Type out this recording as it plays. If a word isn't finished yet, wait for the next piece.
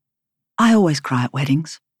I always cry at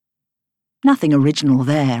weddings. Nothing original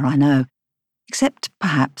there, I know, except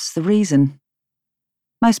perhaps the reason.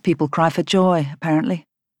 Most people cry for joy, apparently,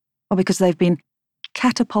 or because they've been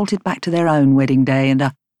catapulted back to their own wedding day and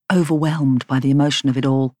are overwhelmed by the emotion of it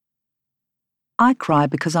all. I cry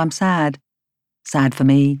because I'm sad. Sad for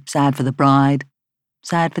me, sad for the bride,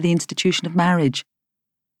 sad for the institution of marriage.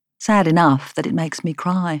 Sad enough that it makes me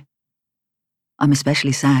cry. I'm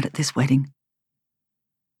especially sad at this wedding.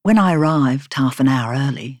 When I arrived half an hour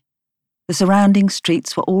early, the surrounding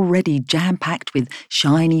streets were already jam-packed with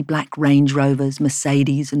shiny black Range Rovers,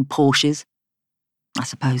 Mercedes and Porsches. I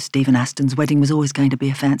suppose Stephen Aston's wedding was always going to be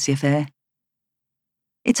a fancy affair.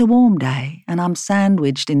 It's a warm day, and I'm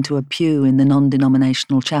sandwiched into a pew in the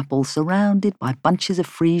non-denominational chapel, surrounded by bunches of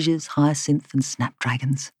freesias, hyacinth and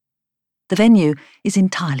snapdragons. The venue is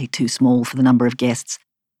entirely too small for the number of guests.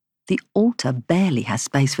 The altar barely has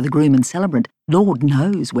space for the groom and celebrant. Lord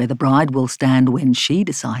knows where the bride will stand when she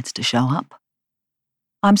decides to show up.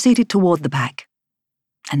 I'm seated toward the back,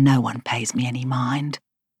 and no one pays me any mind.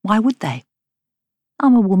 Why would they?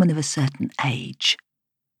 I'm a woman of a certain age.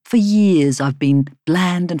 For years I've been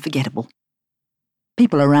bland and forgettable.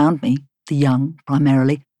 People around me, the young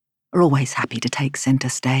primarily, are always happy to take centre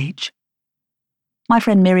stage. My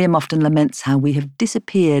friend Miriam often laments how we have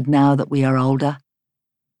disappeared now that we are older.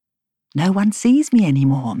 No one sees me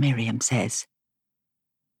anymore, Miriam says.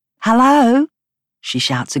 Hello, she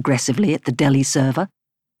shouts aggressively at the deli server,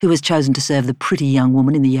 who has chosen to serve the pretty young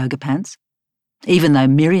woman in the yoga pants, even though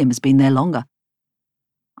Miriam has been there longer.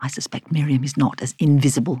 I suspect Miriam is not as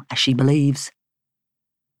invisible as she believes.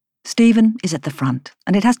 Stephen is at the front,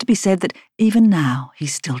 and it has to be said that even now he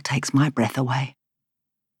still takes my breath away.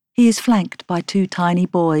 He is flanked by two tiny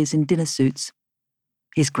boys in dinner suits.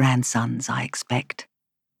 His grandsons, I expect.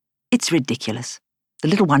 It's ridiculous. The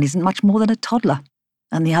little one isn't much more than a toddler,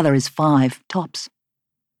 and the other is 5, tops.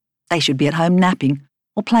 They should be at home napping,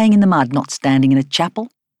 or playing in the mud, not standing in a chapel.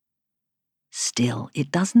 Still, it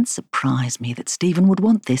doesn't surprise me that Stephen would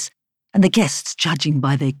want this, and the guests, judging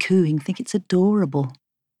by their cooing, think it's adorable.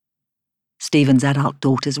 Stephen's adult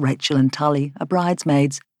daughters, Rachel and Tully, are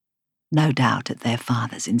bridesmaids, no doubt at their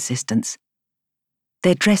father's insistence.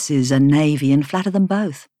 Their dresses are navy and flatter them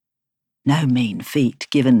both. No mean feat,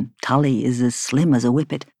 given Tully is as slim as a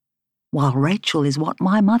whippet, while Rachel is what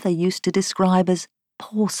my mother used to describe as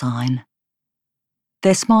porcine.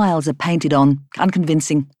 Their smiles are painted on,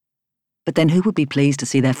 unconvincing. But then who would be pleased to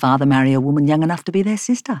see their father marry a woman young enough to be their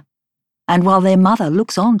sister? And while their mother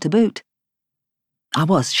looks on to boot. I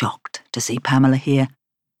was shocked to see Pamela here.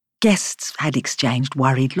 Guests had exchanged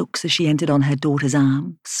worried looks as she entered on her daughter's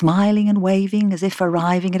arm, smiling and waving as if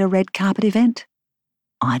arriving at a red carpet event.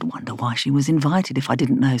 I'd wonder why she was invited if I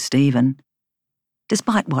didn't know Stephen.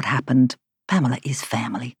 Despite what happened, Pamela is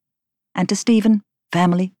family. And to Stephen,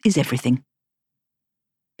 family is everything.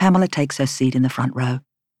 Pamela takes her seat in the front row,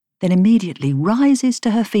 then immediately rises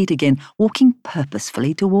to her feet again, walking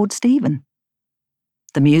purposefully toward Stephen.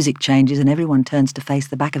 The music changes and everyone turns to face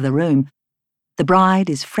the back of the room. The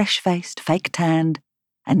bride is fresh-faced, fake-tanned,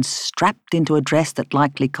 and strapped into a dress that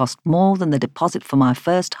likely cost more than the deposit for my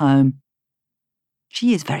first home.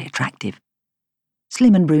 She is very attractive,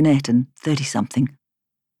 slim and brunette and 30-something.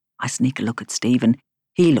 I sneak a look at Stephen.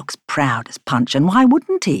 He looks proud as punch, and why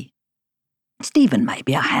wouldn't he? Stephen may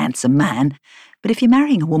be a handsome man, but if you're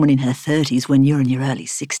marrying a woman in her 30s when you're in your early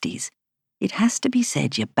 60s, it has to be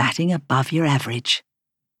said you're batting above your average.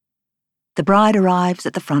 The bride arrives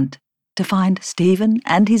at the front to find Stephen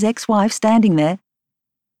and his ex-wife standing there,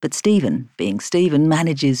 but Stephen, being Stephen,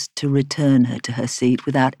 manages to return her to her seat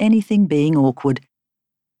without anything being awkward.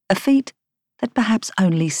 A feat that perhaps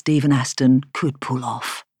only Stephen Aston could pull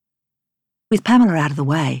off. With Pamela out of the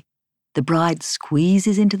way, the bride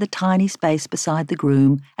squeezes into the tiny space beside the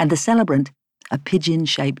groom, and the celebrant, a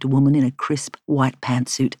pigeon-shaped woman in a crisp white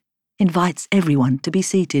pantsuit, invites everyone to be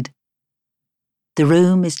seated. The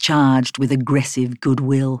room is charged with aggressive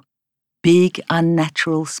goodwill, big,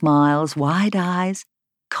 unnatural smiles, wide eyes,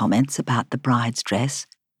 comments about the bride's dress,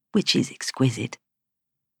 which is exquisite.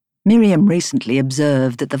 Miriam recently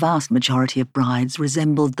observed that the vast majority of brides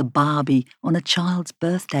resembled the Barbie on a child's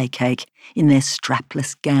birthday cake in their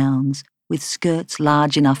strapless gowns, with skirts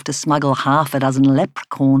large enough to smuggle half a dozen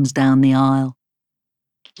leprechauns down the aisle.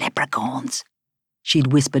 Leprechauns,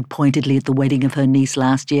 she'd whispered pointedly at the wedding of her niece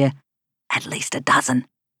last year. At least a dozen.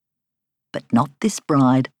 But not this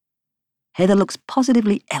bride. Heather looks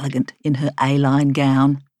positively elegant in her A-line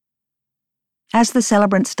gown. As the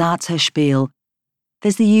celebrant starts her spiel,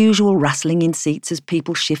 there's the usual rustling in seats as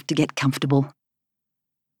people shift to get comfortable.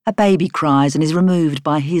 A baby cries and is removed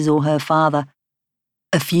by his or her father.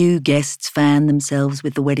 A few guests fan themselves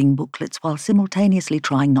with the wedding booklets while simultaneously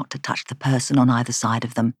trying not to touch the person on either side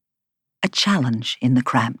of them. A challenge in the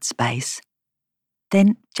cramped space.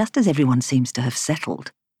 Then, just as everyone seems to have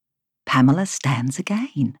settled, Pamela stands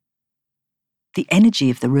again. The energy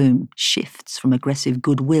of the room shifts from aggressive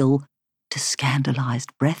goodwill to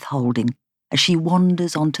scandalised breath-holding as she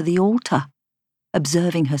wanders onto the altar,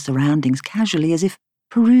 observing her surroundings casually as if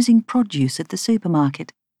perusing produce at the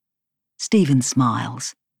supermarket. Stephen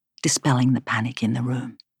smiles, dispelling the panic in the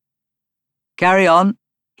room. "Carry on,"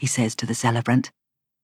 he says to the celebrant.